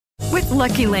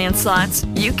Lucky Land Slots,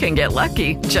 you can get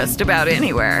lucky just about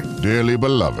anywhere. Dearly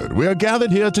beloved, we are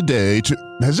gathered here today to...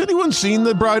 Has anyone seen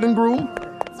the bride and groom?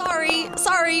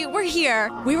 Sorry, we're here.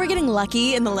 We were getting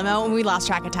lucky in the limo and we lost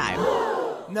track of time.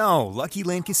 No, Lucky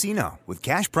Land Casino, with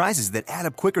cash prizes that add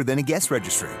up quicker than a guest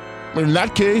registry. In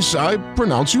that case, I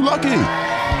pronounce you lucky.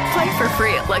 Play for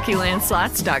free at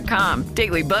LuckyLandSlots.com.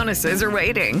 Daily bonuses are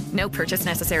waiting. No purchase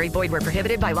necessary. Void where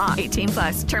prohibited by law.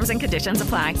 18+. Terms and conditions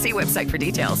apply. See website for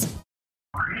details.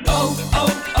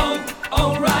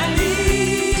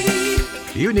 O'Reilly.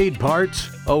 You need parts?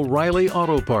 O'Reilly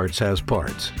Auto Parts has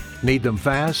parts. Need them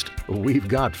fast? We've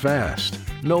got fast.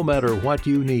 No matter what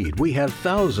you need, we have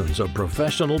thousands of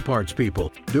professional parts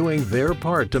people doing their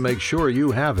part to make sure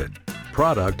you have it.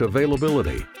 Product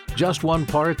availability. Just one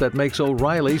part that makes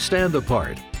O'Reilly stand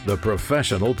apart. The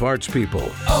professional parts people.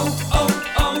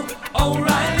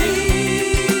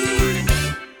 O'Reilly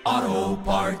Auto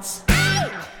Parts.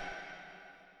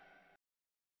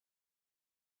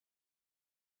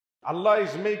 Allah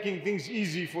is making things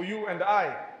easy for you and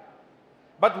I.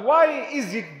 But why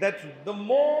is it that the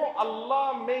more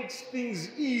Allah makes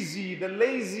things easy, the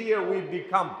lazier we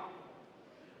become?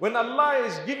 When Allah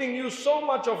is giving you so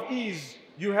much of ease,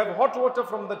 you have hot water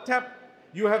from the tap,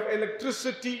 you have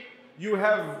electricity, you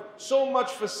have so much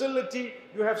facility,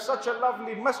 you have such a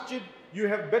lovely masjid, you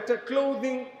have better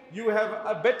clothing, you have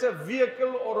a better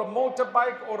vehicle or a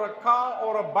motorbike or a car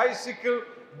or a bicycle,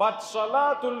 but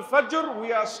Salatul Fajr,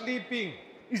 we are sleeping.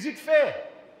 Is it fair?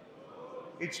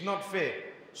 It's not fair.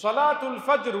 Salatul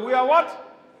Fajr, we are what?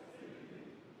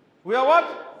 We are what?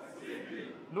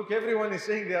 Look, everyone is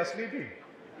saying they are sleeping.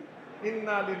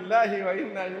 Inna lillahi wa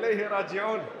inna ilayhi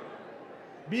raji'un.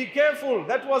 Be careful.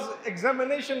 That was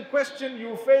examination question.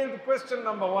 You failed question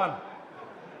number 1.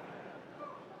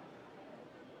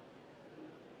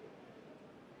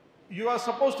 You are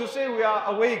supposed to say we are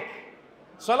awake.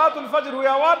 Salatul Fajr, we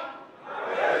are what?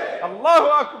 Awake. Allahu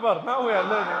Akbar. Now we are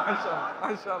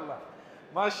learning. MashaAllah.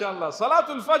 MashaAllah.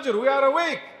 Salatul Fajr, we are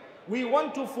awake. We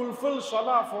want to fulfill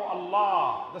salah for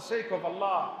Allah, the sake of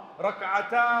Allah.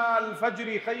 رَكْعَتَا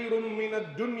الْفَجْرِ خَيْرٌ مِّنَ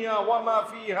الدُّنْيَا وَمَا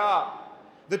فِيهَا.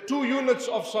 The 2 units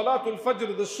of Salatul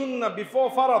Fajr, the Sunnah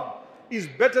before Farad, is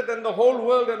better than the whole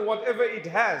world and whatever it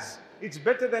has. It's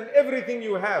better than everything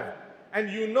you have.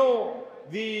 And you know,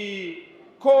 the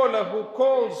caller who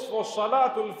calls for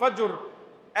Salatul Fajr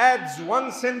adds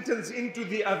 1 sentence into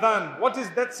the adhan. What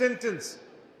is that sentence?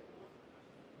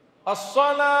 As-salatu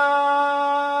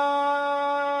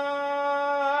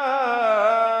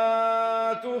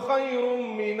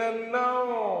khayrun minan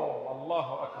nawm.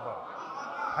 Allahu Akbar.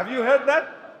 Have you heard that?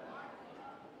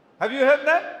 Have you heard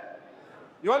that?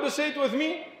 You want to say it with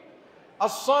me?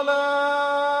 As-salatu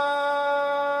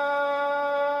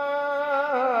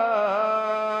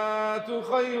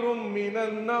khayrun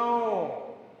minan nawm.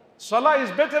 Salah is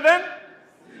better than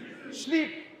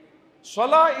sleep.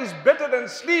 Salah is better than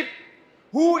sleep.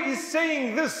 Who is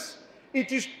saying this?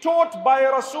 It is taught by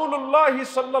Rasulullah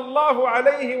sallallahu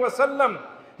alayhi wasallam.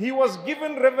 He was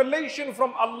given revelation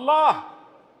from Allah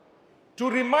to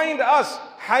remind us,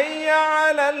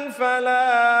 Hayya alal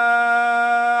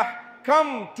falah.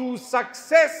 Come to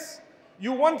success.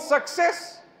 You want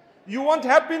success? You want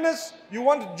happiness? You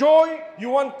want joy?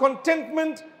 You want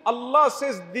contentment? Allah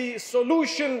says the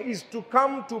solution is to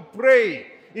come to pray.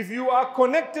 If you are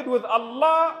connected with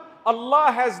Allah,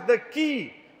 Allah has the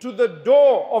key to the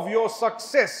door of your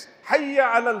success.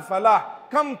 Hayya alal falah.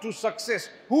 Come to success.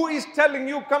 Who is telling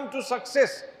you come to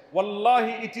success?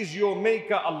 Wallahi, it is your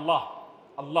maker, Allah.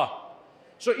 Allah.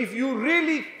 So if you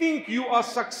really think you are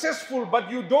successful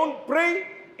but you don't pray,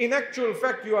 in actual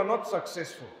fact you are not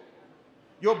successful.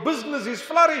 Your business is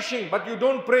flourishing but you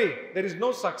don't pray, there is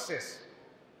no success.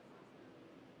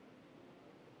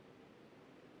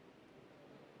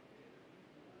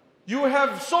 You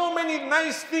have so many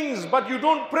nice things but you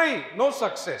don't pray, no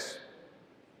success.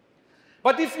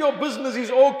 But if your business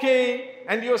is okay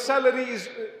and your salary is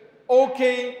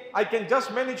okay, I can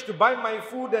just manage to buy my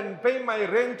food and pay my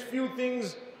rent, few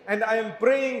things, and I am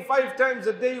praying 5 times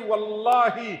a day,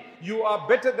 wallahi, you are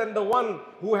better than the one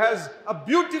who has a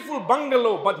beautiful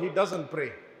bungalow but he doesn't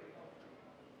pray.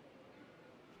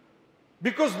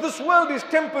 Because this world is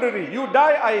temporary. You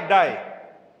die, I die.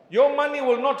 Your money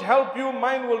will not help you,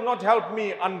 mine will not help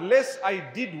me unless I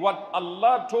did what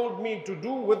Allah told me to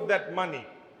do with that money.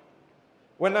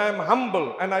 When I am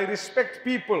humble and I respect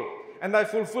people and I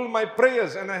fulfill my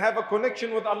prayers and I have a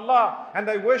connection with Allah and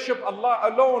I worship Allah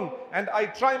alone and I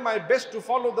try my best to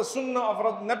follow the sunnah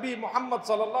of Nabi Muhammad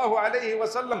sallallahu alayhi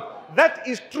wasallam, that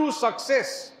is true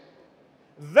success.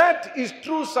 That is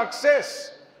true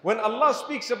success. When Allah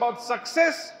speaks about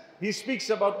success, he speaks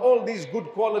about all these good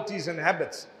qualities and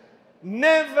habits.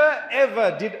 Never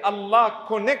ever did Allah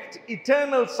connect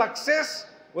eternal success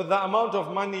with the amount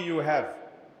of money you have,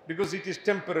 because it is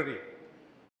temporary.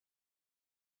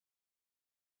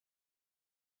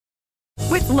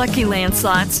 With Lucky Land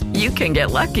Slots, you can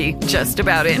get lucky just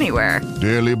about anywhere.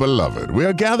 Dearly beloved, we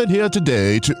are gathered here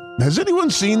today to... Has anyone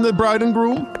seen the bride and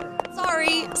groom?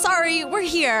 Sorry, we're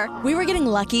here. We were getting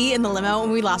lucky in the limo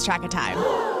and we lost track of time.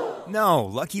 No,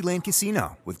 Lucky Land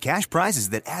Casino, with cash prizes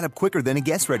that add up quicker than a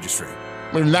guest registry.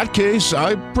 In that case,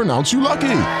 I pronounce you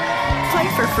lucky.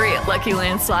 Play for free at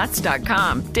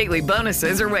LuckyLandSlots.com. Daily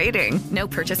bonuses are waiting. No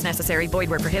purchase necessary. Void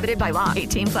where prohibited by law.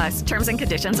 18+. Terms and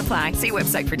conditions apply. See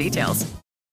website for details.